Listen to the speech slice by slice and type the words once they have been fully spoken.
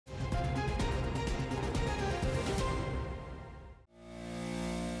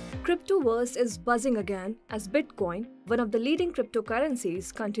Cryptoverse is buzzing again as Bitcoin, one of the leading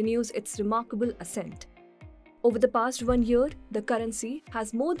cryptocurrencies, continues its remarkable ascent. Over the past 1 year, the currency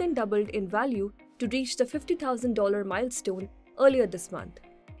has more than doubled in value to reach the $50,000 milestone earlier this month.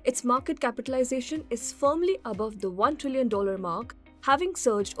 Its market capitalization is firmly above the $1 trillion mark, having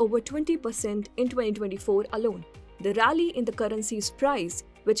surged over 20% in 2024 alone. The rally in the currency's price,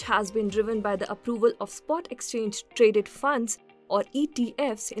 which has been driven by the approval of spot exchange traded funds or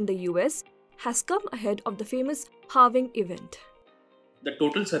ETFs in the US, has come ahead of the famous halving event. The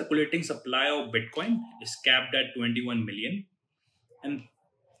total circulating supply of Bitcoin is capped at 21 million, and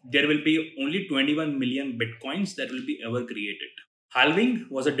there will be only 21 million Bitcoins that will be ever created. Halving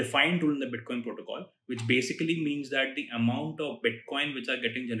was a defined rule in the Bitcoin protocol, which basically means that the amount of Bitcoin which are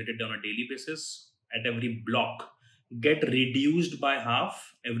getting generated on a daily basis at every block get reduced by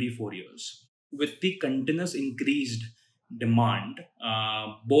half every 4 years. With the continuous increased demand,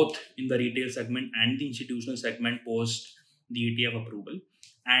 both in the retail segment and the institutional segment post the ETF approval,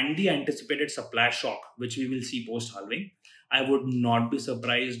 and the anticipated supply shock, which we will see post halving, I would not be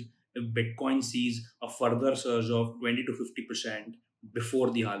surprised if Bitcoin sees a further surge of 20 to 50%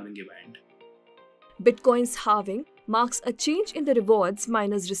 before the halving event. Bitcoin's halving marks a change in the rewards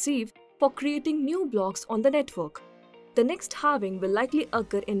miners receive for creating new blocks on the network. The next halving will likely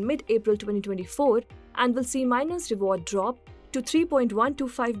occur in mid-April 2024 and will see miners' reward drop to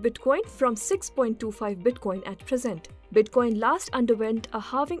 3.125 Bitcoin from 6.25 Bitcoin at present. Bitcoin last underwent a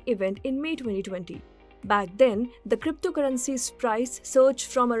halving event in May 2020. Back then, the cryptocurrency's price surged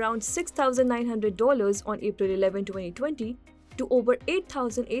from around $6,900 on April 11, 2020 to over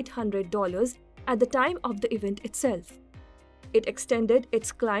 $8,800 at the time of the event itself. It extended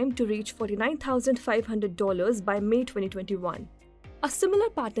its climb to reach $49,500 by May 2021. A similar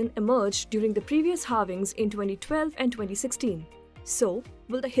pattern emerged during the previous halvings in 2012 and 2016. So,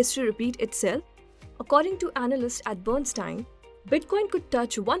 will the history repeat itself? According to analysts at Bernstein, Bitcoin could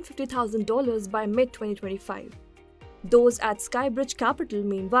touch $150,000 by mid-2025. Those at Skybridge Capital,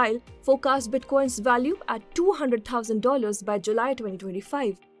 meanwhile, forecast Bitcoin's value at $200,000 by July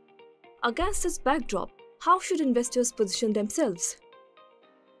 2025. Against this backdrop, how should investors position themselves?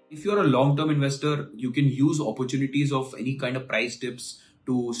 If you're a long-term investor, you can use opportunities of any kind of price dips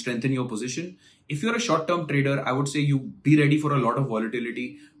to strengthen your position. If you're a short-term trader, I would say you be ready for a lot of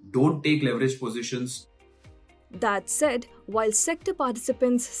volatility. Don't take leveraged positions. That said, while sector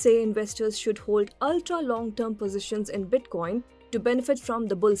participants say investors should hold ultra-long-term positions in Bitcoin to benefit from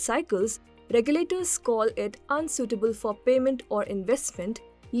the bull cycles, regulators call it unsuitable for payment or investment,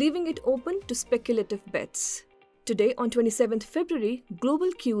 leaving it open to speculative bets. Today, on 27th February,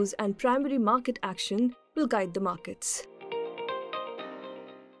 global cues and primary market action will guide the markets.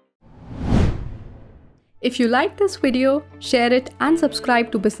 If you like this video, share it and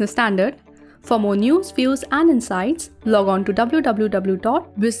subscribe to Business Standard. For more news, views and insights, log on to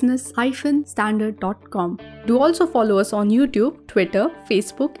www.business-standard.com. Do also follow us on YouTube, Twitter,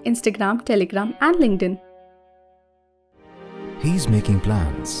 Facebook, Instagram, Telegram and LinkedIn. He's making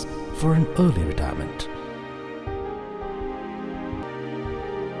plans for an early retirement.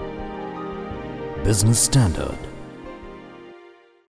 Business Standard.